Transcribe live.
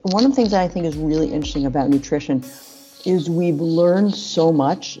One of the things that I think is really interesting about nutrition is we've learned so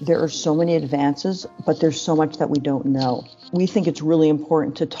much. There are so many advances, but there's so much that we don't know. We think it's really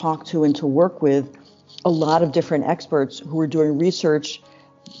important to talk to and to work with a lot of different experts who are doing research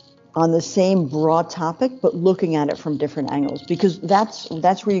on the same broad topic, but looking at it from different angles, because that's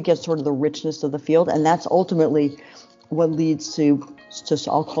where you get sort of the richness of the field, and that's ultimately what leads to just,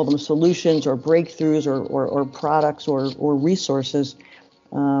 I'll call them solutions or breakthroughs or products or resources,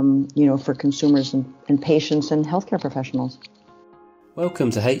 for consumers and patients and healthcare professionals. Welcome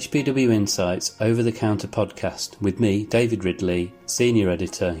to HBW Insights Over-the-Counter podcast with me, David Ridley, Senior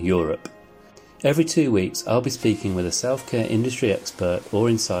Editor, Europe. Every 2 weeks, I'll be speaking with a self-care industry expert or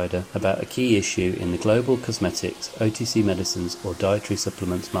insider about a key issue in the global cosmetics, OTC medicines or dietary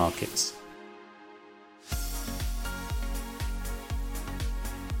supplements markets.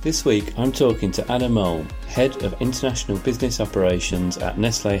 This week, I'm talking to Anna Mole, Head of International Business Operations at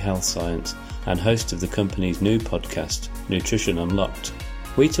Nestlé Health Science and host of the company's new podcast, Nutrition Unlocked.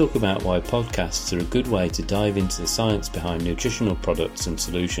 We talk about why podcasts are a good way to dive into the science behind nutritional products and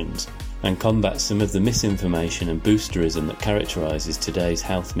solutions and combat some of the misinformation and boosterism that characterises today's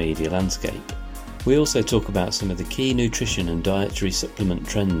health media landscape. We also talk about some of the key nutrition and dietary supplement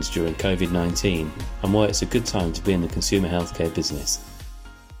trends during COVID-19 and why it's a good time to be in the consumer healthcare business.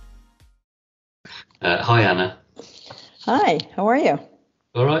 Hi, Anna. Hi, how are you?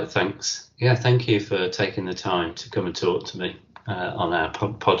 All right, thanks. Yeah, thank you for taking the time to come and talk to me on our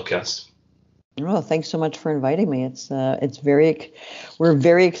podcast. Well, thanks so much for inviting me. We're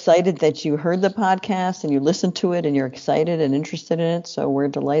very excited that you heard the podcast and you listened to it and you're excited and interested in it. So we're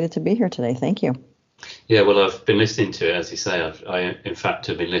delighted to be here today. Thank you. Yeah, well, I've been listening to it, as you say. I in fact,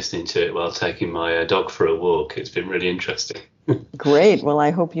 have been listening to it while taking my dog for a walk. It's been really interesting. Great. Well, I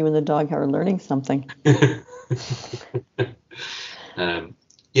hope you and the dog are learning something.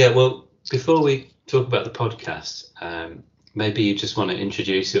 Well, before we talk about the podcast, maybe you just want to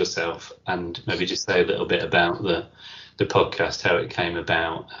introduce yourself and maybe just say a little bit about the podcast, how it came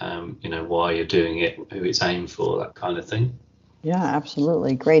about, why you're doing it, who it's aimed for, that kind of thing. Yeah,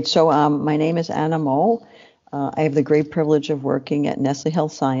 absolutely. Great. So my name is Anna Mole. I have the great privilege of working at Nestlé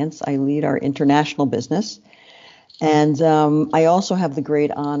Health Science. I lead our international business. And I also have the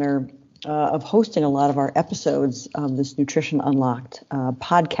great honor of hosting a lot of our episodes of this Nutrition Unlocked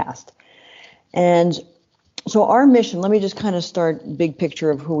podcast. And so our mission, let me just kind of start big picture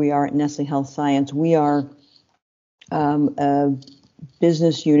of who we are at Nestlé Health Science. We are a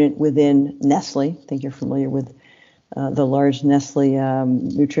business unit within Nestlé. I think you're familiar with the large Nestlé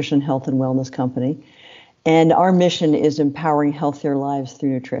nutrition, health, and wellness company. And our mission is empowering healthier lives through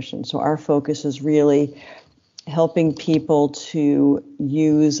nutrition. So our focus is really helping people to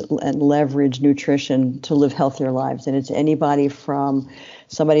use and leverage nutrition to live healthier lives. And it's anybody from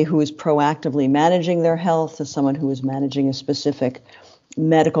somebody who is proactively managing their health to someone who is managing a specific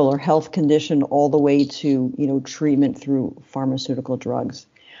medical or health condition, all the way to, treatment through pharmaceutical drugs.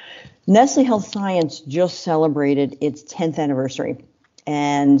 Nestlé Health Science just celebrated its 10th anniversary,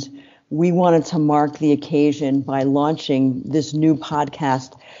 and we wanted to mark the occasion by launching this new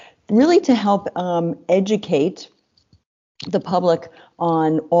podcast, really to help educate the public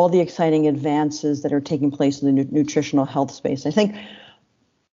on all the exciting advances that are taking place in the nutritional health space. I think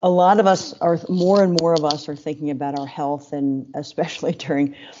a lot of us more and more of us are thinking about our health, and especially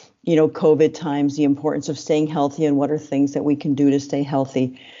during, COVID times, the importance of staying healthy and what are things that we can do to stay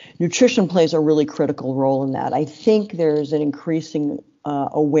healthy. Nutrition plays a really critical role in that. I think there's an increasing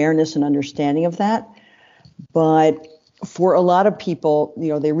awareness and understanding of that, but for a lot of people,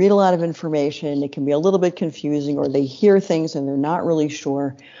 they read a lot of information. It can be a little bit confusing, or they hear things and they're not really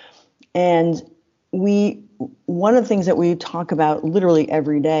sure. And one of the things that we talk about literally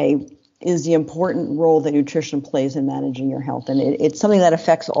every day is the important role that nutrition plays in managing your health. And it's something that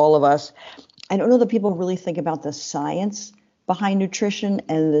affects all of us. I don't know that people really think about the science behind nutrition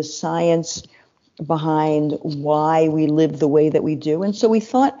and the science behind why we live the way that we do. And so we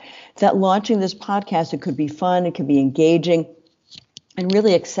thought that launching this podcast, it could be fun, it could be engaging, and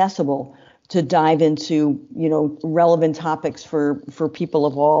really accessible to dive into, relevant topics for people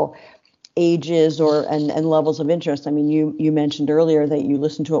of all ages and levels of interest. I mean, you mentioned earlier that you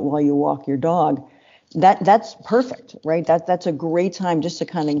listen to it while you walk your dog. That's perfect, right? That's a great time just to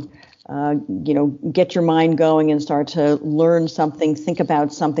kind of get your mind going and start to learn something, think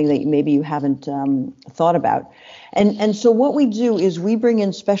about something that maybe you haven't thought about. And so what we do is we bring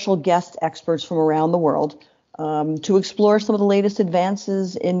in special guest experts from around the world to explore some of the latest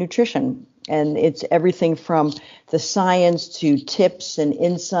advances in nutrition. And it's everything from the science to tips and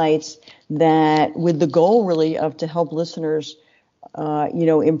insights that, with the goal really of to help listeners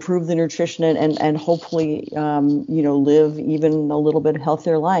improve the nutrition and hopefully, live even a little bit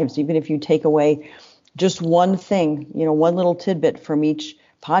healthier lives. Even if you take away just one thing, one little tidbit from each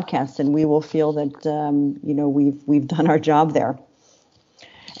podcast, and we will feel that, we've done our job there.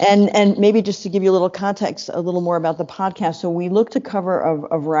 And maybe just to give you a little context, a little more about the podcast. So we look to cover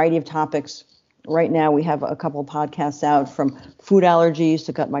a variety of topics. Right now, we have a couple of podcasts out, from food allergies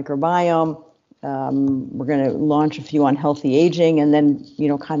to gut microbiome. We're going to launch a few on healthy aging, and then,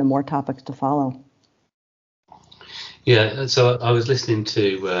 kind of more topics to follow. Yeah, so I was listening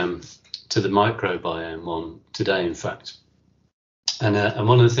to the microbiome one today, in fact, and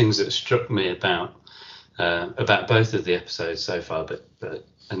one of the things that struck me about both of the episodes so far, but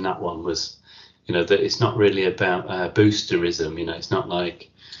and that one was, that it's not really about boosterism. It's not like,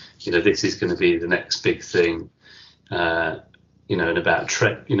 this is going to be the next big thing. And about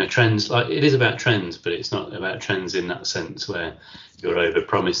trends. Like, it is about trends, but it's not about trends in that sense where you're over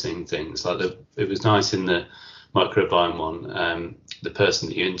promising things. Like, it was nice in the microbiome one. The person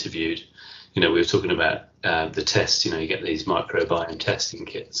that you interviewed, we were talking about the tests. You get these microbiome testing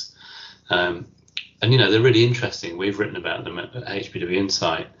kits, and they're really interesting. We've written about them at HBW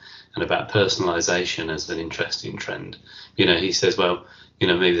Insight, and about personalization as an interesting trend. He says, well,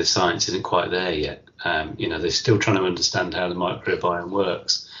 maybe the science isn't quite there yet. They're still trying to understand how the microbiome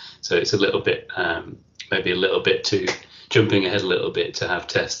works. So it's a little bit, maybe a little bit too jumping ahead a little bit to have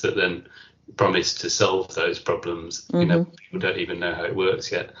tests that then promise to solve those problems. Mm-hmm. People don't even know how it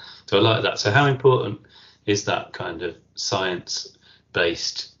works yet. So I like that. So how important is that kind of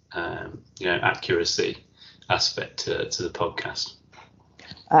science-based, accuracy aspect to the podcast?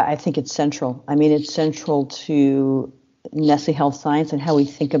 I think it's central. I mean, it's central to Nestle Health Science and how we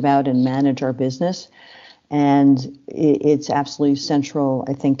think about and manage our business. And it's absolutely central,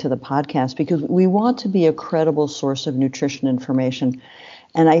 I think, to the podcast, because we want to be a credible source of nutrition information.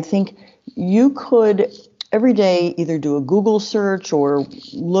 And I think you could every day either do a Google search or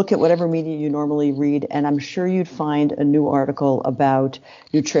look at whatever media you normally read, and I'm sure you'd find a new article about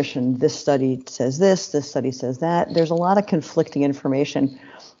nutrition. This study says this study says that. There's a lot of conflicting information,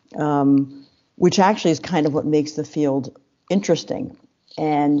 which actually is kind of what makes the field interesting.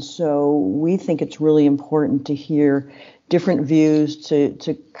 And so we think it's really important to hear different views to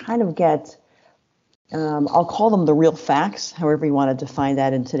kind of get, I'll call them the real facts, however you want to define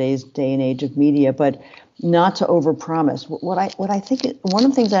that in today's day and age of media, but not to overpromise. One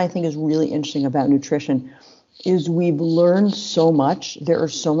of the things that I think is really interesting about nutrition is we've learned so much. There are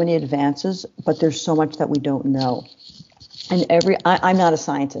so many advances, but there's so much that we don't know. And I'm not a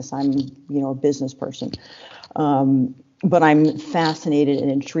scientist. I'm, a business person. But I'm fascinated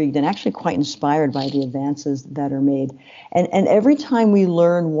and intrigued and actually quite inspired by the advances that are made. And every time we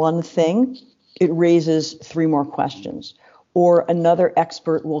learn one thing, it raises three more questions. Or another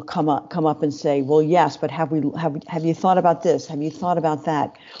expert will come up and say, well, yes, but have you thought about this? Have you thought about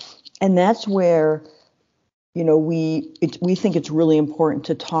that? And that's where, we think it's really important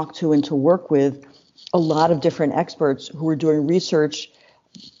to talk to and to work with a lot of different experts who are doing research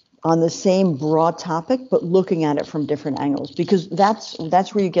on the same broad topic, but looking at it from different angles, because that's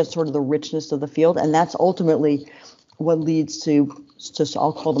where you get sort of the richness of the field. And that's ultimately what leads to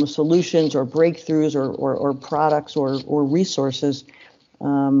I'll call them solutions or breakthroughs or products or resources,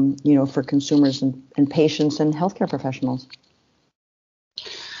 for consumers and patients and healthcare professionals.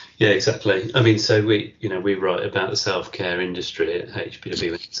 Yeah, exactly. I mean, so we write about the self-care industry at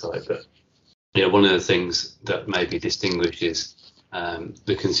HBW Insight, but one of the things that maybe distinguishes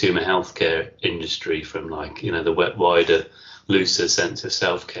the consumer healthcare industry from the wider, looser sense of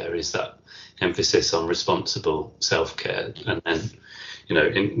self-care is that emphasis on responsible self-care, and then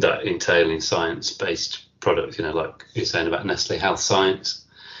in that entailing science-based products, like you're saying about Nestle Health Science.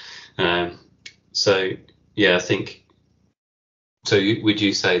 So yeah, I think so. Would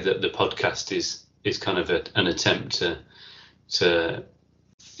you say that the podcast is kind of an attempt to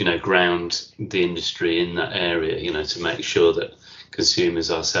ground the industry in that area, to make sure that consumers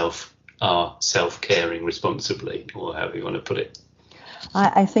are self-caring responsibly, or however you want to put it?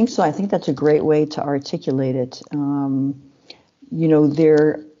 I think so. I think that's a great way to articulate it.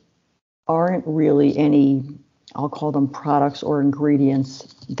 There aren't really any, I'll call them products or ingredients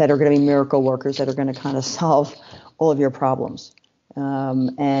that are going to be miracle workers that are going to kind of solve all of your problems.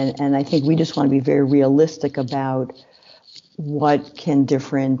 And I think we just want to be very realistic about what can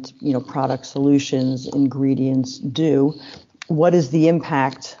different, product solutions, ingredients do. What is the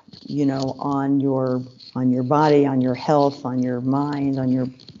impact, on your body, on your health, on your mind, on your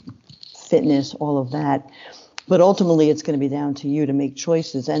fitness, all of that. But ultimately, it's going to be down to you to make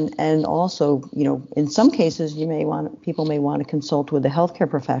choices. And also, in some cases, people may want to consult with a healthcare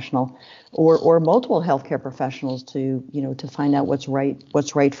professional or multiple healthcare professionals to find out what's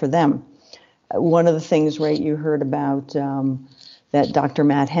right for them. One of the things, right, you heard about that Dr.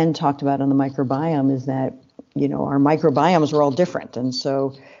 Matt Henn talked about on the microbiome is that, our microbiomes are all different. And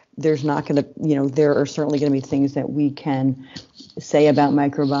so there's not going to, there are certainly going to be things that we can say about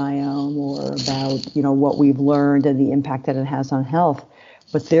microbiome or about, what we've learned and the impact that it has on health.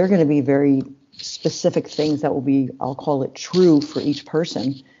 But they're going to be very specific things that will be, I'll call it, true for each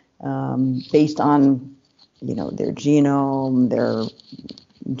person based on, their genome, their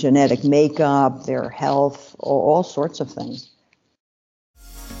genetic makeup, their health, all sorts of things.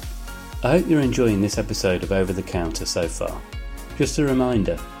 I hope you're enjoying this episode of Over the Counter so far. Just a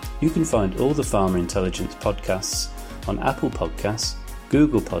reminder, you can find all the Pharma Intelligence podcasts on Apple Podcasts,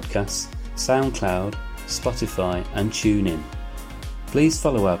 Google Podcasts, SoundCloud, Spotify and TuneIn. Please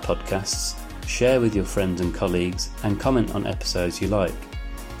follow our podcasts, share with your friends and colleagues and comment on episodes you like.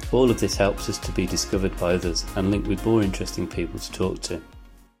 All of this helps us to be discovered by others and link with more interesting people to talk to.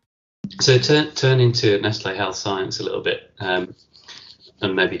 So turning to Nestlé Health Science a little bit,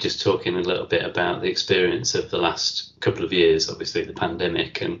 and maybe just talking a little bit about the experience of the last couple of years, obviously the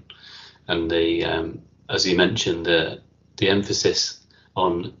pandemic and the as you mentioned, the emphasis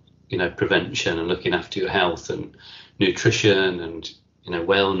on prevention and looking after your health and nutrition and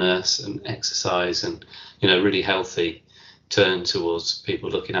wellness and exercise and really healthy turn towards people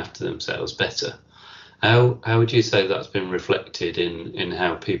looking after themselves better. How would you say that's been reflected in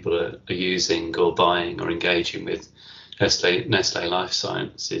how people are using or buying or engaging with Nestlé Life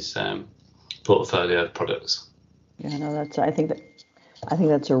Sciences portfolio of products? Yeah, no, I think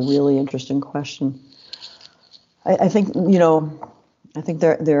that's a really interesting question. I think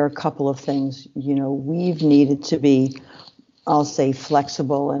there are a couple of things. We've needed to be, I'll say,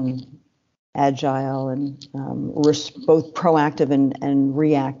 flexible and agile and both proactive and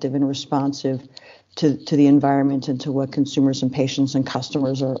reactive and responsive to the environment and to what consumers and patients and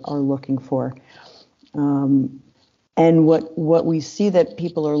customers are looking for. And what we see that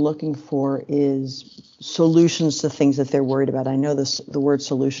people are looking for is solutions to things that they're worried about. I know the word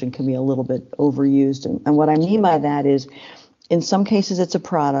solution can be a little bit overused. And what I mean by that is, in some cases, it's a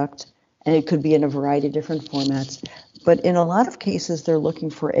product, and it could be in a variety of different formats. But in a lot of cases, they're looking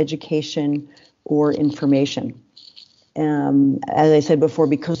for education or information. As I said before,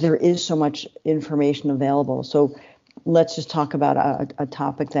 because there is so much information available. So let's just talk about a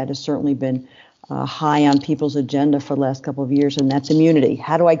topic that has certainly been high on people's agenda for the last couple of years, and that's immunity.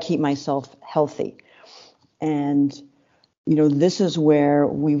 How do I keep myself healthy? And, this is where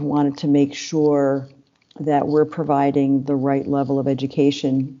we wanted to make sure that we're providing the right level of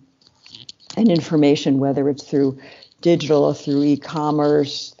education and information, whether it's through digital or through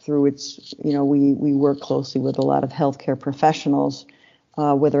e-commerce, through its, we work closely with a lot of healthcare professionals,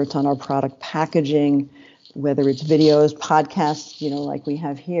 whether it's on our product packaging, whether it's videos, podcasts, like we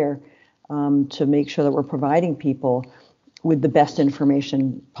have here, to make sure that we're providing people with the best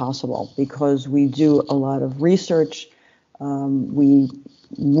information possible, because we do a lot of research. We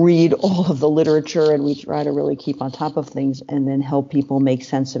read all of the literature and we try to really keep on top of things and then help people make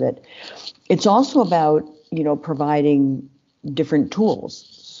sense of it. It's also about, providing different tools.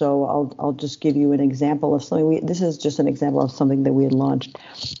 So I'll just give you an example of something. This is just an example of something that we had launched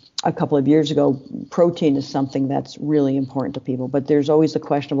a couple of years ago. Protein is something that's really important to people, but there's always the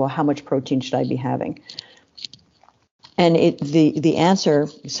question of, well, how much protein should I be having? And the answer,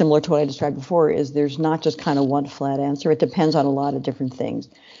 similar to what I described before, is there's not just kind of one flat answer. It depends on a lot of different things.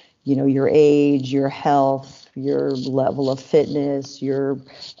 Your age, your health, your level of fitness,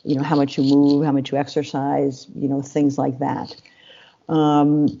 how much you move, how much you exercise, things like that.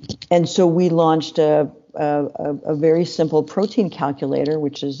 And so we launched a very simple protein calculator,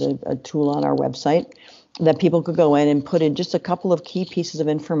 which is a tool on our website that people could go in and put in just a couple of key pieces of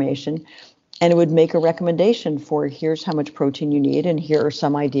information, and it would make a recommendation for here's how much protein you need, and here are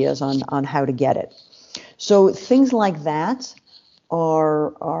some ideas on how to get it. So things like that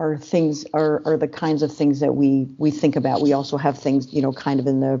are the kinds of things that we think about. We also have things, kind of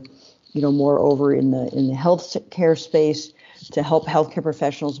in the, more over in the health care space to help healthcare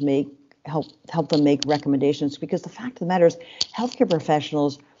professionals help them make recommendations, because the fact of the matter is healthcare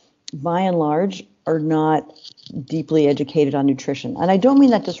professionals, by and large, are not deeply educated on nutrition. And I don't mean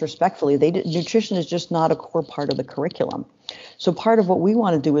that disrespectfully. Nutrition is just not a core part of the curriculum. So part of what we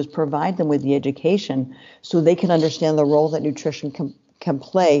want to do is provide them with the education so they can understand the role that nutrition can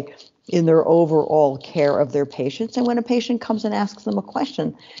play in their overall care of their patients. And when a patient comes and asks them a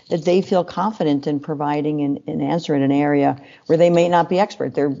question, that they feel confident in providing an answer in an area where they may not be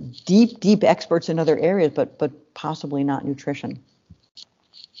expert. They're deep experts in other areas, but possibly not nutrition.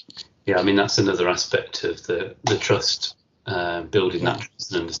 Yeah, I mean, that's another aspect of the trust, building that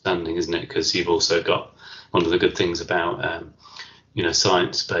trust and understanding, isn't it? Because you've also got one of the good things about,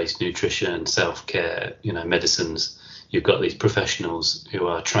 science-based nutrition, self-care, medicines. You've got these professionals who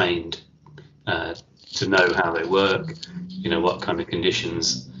are trained to know how they work, what kind of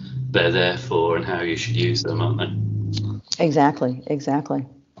conditions they're there for and how you should use them, aren't they? Exactly.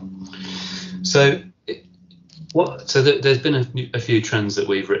 So there's been a few trends that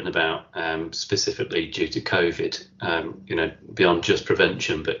we've written about, specifically due to COVID, beyond just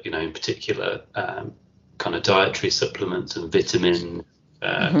prevention, but, in particular, kind of dietary supplements and vitamin,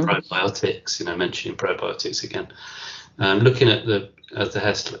 probiotics, mentioning probiotics again. Looking at the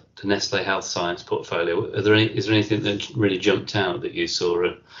Nestlé Health Science portfolio, is there anything that really jumped out that you saw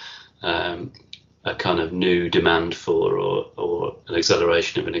a kind of new demand for, or an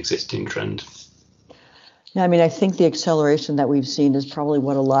acceleration of an existing trend? Yeah, I mean, I think the acceleration that we've seen is probably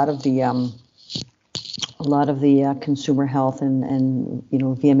what a lot of the consumer health and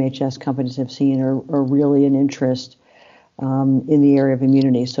VMHS companies have seen are really an interest in the area of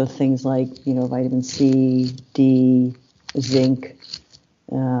immunity. So things like vitamin C, D, zinc,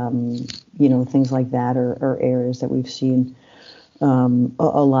 things like that are areas that we've seen a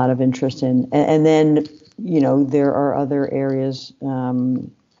lot of interest in. And then there are other areas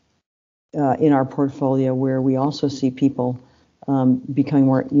in our portfolio where we also see people becoming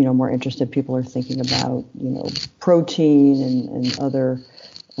more interested. People are thinking about protein and other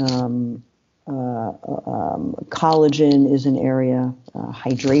collagen is an area.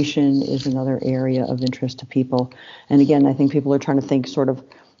 Hydration is another area of interest to people. And again, I think people are trying to think sort of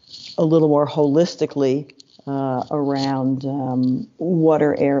a little more holistically around what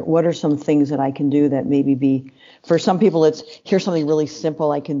are some things that I can do that maybe be, for some people it's here's something really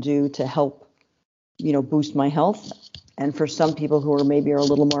simple I can do to help boost my health. And for some people who are a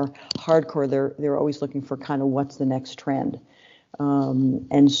little more hardcore, they're always looking for kind of what's the next trend.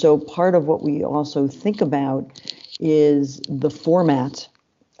 And so part of what we also think about is the format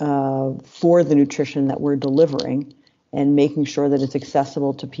for the nutrition that we're delivering, and making sure that it's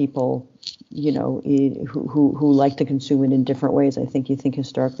accessible to people, who like to consume it in different ways. I think you think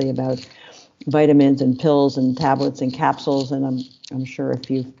historically about vitamins and pills and tablets and capsules, and I'm sure if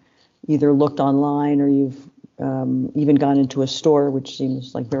you've either looked online or you've even gone into a store, which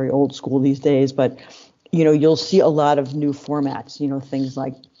seems like very old school these days, but you'll see a lot of new formats, things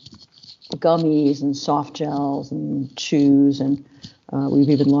like gummies and soft gels and chews, and we've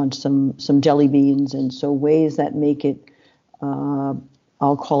even launched some jelly beans, and so ways that make it,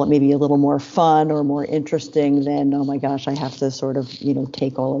 I'll call it maybe a little more fun or more interesting than, oh my gosh, I have to sort of,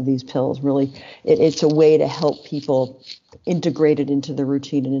 take all of these pills. Really, it's a way to help people integrate it into the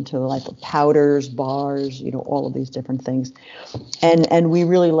routine and into the life of powders, bars, all of these different things. And we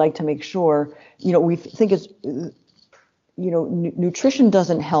really like to make sure, we think it's, nutrition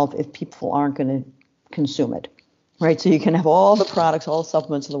doesn't help if people aren't going to consume it, right? So you can have all the products, all the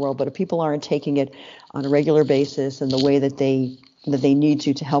supplements in the world, but if people aren't taking it on a regular basis and the way that they need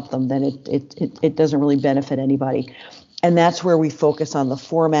to help them, then it doesn't really benefit anybody. And that's where we focus on the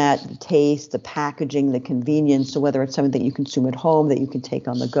format, the taste, the packaging, the convenience. So whether it's something that you consume at home, that you can take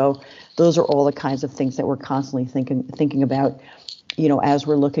on the go, those are all the kinds of things that we're constantly thinking about, as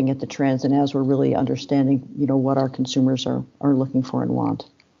we're looking at the trends and as we're really understanding, what our consumers are looking for and want.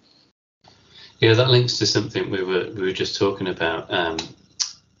 Yeah, that links to something we were just talking about.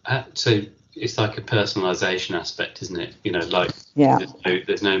 So it's like a personalization aspect, isn't it?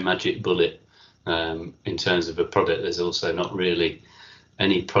 There's no magic bullet. In terms of a product, there's also not really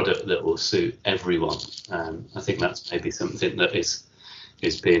any product that will suit everyone. I think that's maybe something that is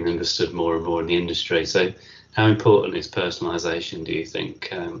being understood more and more in the industry. So how important is personalisation, do you think,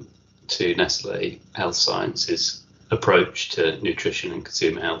 to Nestlé Health Science's approach to nutrition and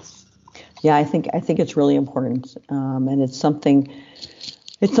consumer health? Yeah, I think it's really important, and it's something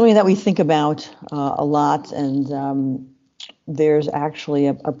that we think about a lot. And there's actually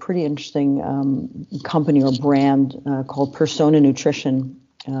a pretty interesting company or brand called Persona Nutrition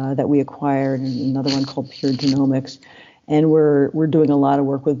that we acquired, and another one called Pure Genomics. And we're doing a lot of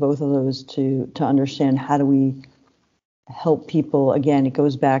work with both of those to understand how do we help people. Again, it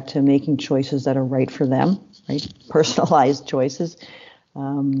goes back to making choices that are right for them, right? Personalized choices.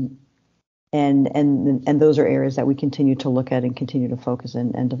 And those are areas that we continue to look at and continue to focus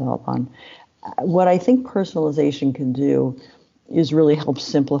and develop on. What I think personalization can do is really help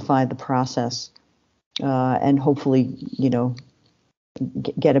simplify the process and hopefully,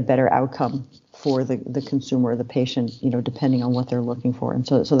 get a better outcome for the consumer or the patient, depending on what they're looking for. And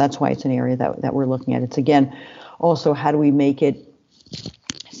so that's why it's an area that we're looking at. It's, again, also how do we make it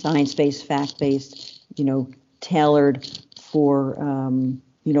science-based, fact-based, tailored for,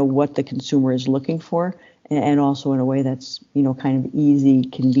 what the consumer is looking for, and also in a way that's, kind of easy,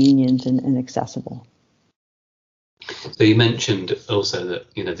 convenient, and accessible. So you mentioned also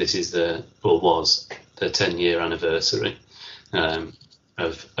that, this is was the 10-year anniversary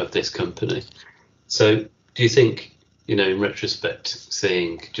of this company. So do you think, in retrospect,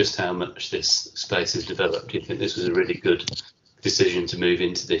 seeing just how much this space has developed, do you think this was a really good decision to move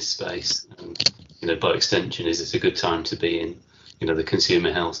into this space? And, by extension, is this a good time to be in, the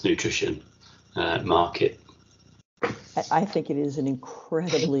consumer health nutrition market? I think it is an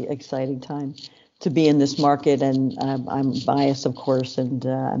incredibly exciting time to be in this market, and I'm biased, of course, and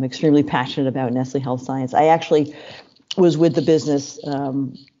I'm extremely passionate about Nestlé Health Science. I actually was with the business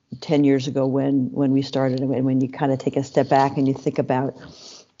 10 years ago when we started, and when you kind of take a step back and you think about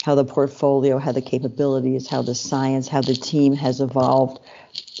how the portfolio, how the capabilities, how the science, how the team has evolved,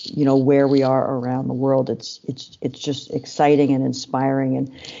 where we are around the world. It's just exciting and inspiring,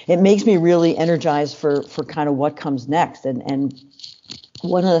 and it makes me really energized for kind of what comes next. And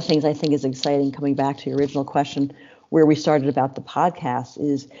one of the things I think is exciting, coming back to your original question, where we started about the podcast,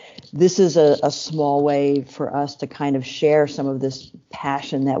 is this is a small way for us to kind of share some of this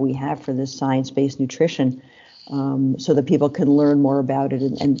passion that we have for this science-based nutrition, so that people can learn more about it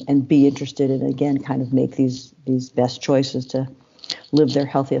and be interested, and again, kind of make these best choices to live their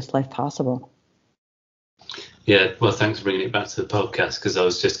healthiest life possible. Yeah, well, thanks for bringing it back to the podcast, because I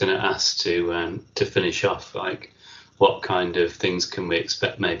was just going to ask to finish off, like, what kind of things can we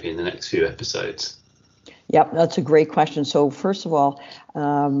expect maybe in the next few episodes? Yep, that's a great question. So first of all,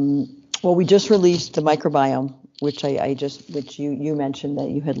 we just released the microbiome, which which you mentioned that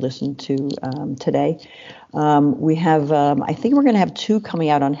you had listened to today. We have, I think we're going to have 2 coming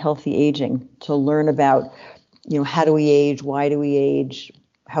out on healthy aging to learn about, how do we age, why do we age,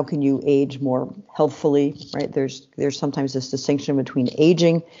 how can you age more healthfully, right? There's sometimes this distinction between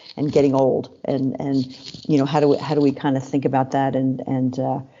aging and getting old, and how do we kind of think about that and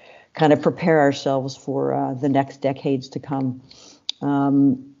kind of prepare ourselves for the next decades to come.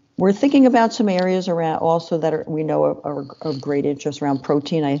 We're thinking about some areas around also that we know are of great interest around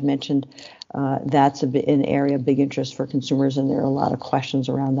protein. I mentioned that's an area of big interest for consumers, and there are a lot of questions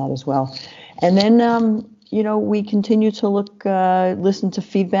around that as well. And then, we continue to listen to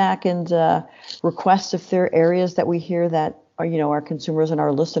feedback and requests if there are areas that we hear that our consumers and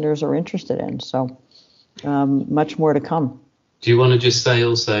our listeners are interested in. So much more to come. Do you want to just say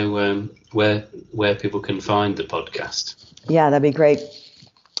also where people can find the podcast? Yeah, that'd be great.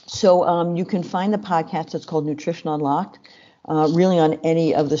 So you can find the podcast. It's called Nutrition Unlocked, really on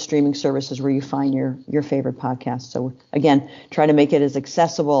any of the streaming services where you find your favorite podcast. So again, try to make it as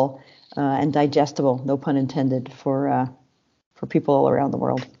accessible and digestible, no pun intended, for people all around the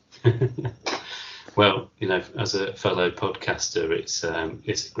world. Well, as a fellow podcaster, it's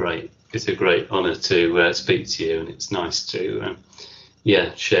a great honour to speak to you, and it's nice to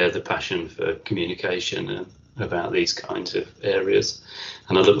share the passion for communication about these kinds of areas.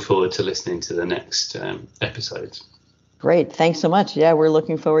 And I look forward to listening to the next episodes. Great, thanks so much. Yeah, we're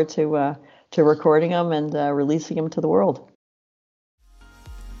looking forward to recording them and releasing them to the world.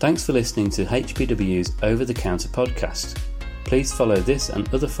 Thanks for listening to HBW's Over the Counter podcast. Please follow this and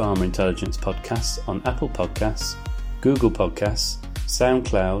other Pharma Intelligence podcasts on Apple Podcasts, Google Podcasts,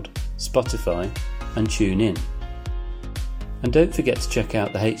 SoundCloud, Spotify, and TuneIn. And don't forget to check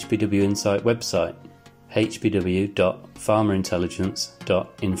out the HBW Insight website,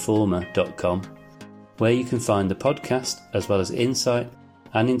 hbw.pharmaintelligence.informa.com, where you can find the podcast as well as insight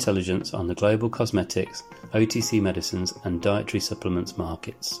and intelligence on the global cosmetics, OTC medicines and dietary supplements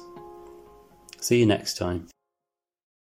markets. See you next time.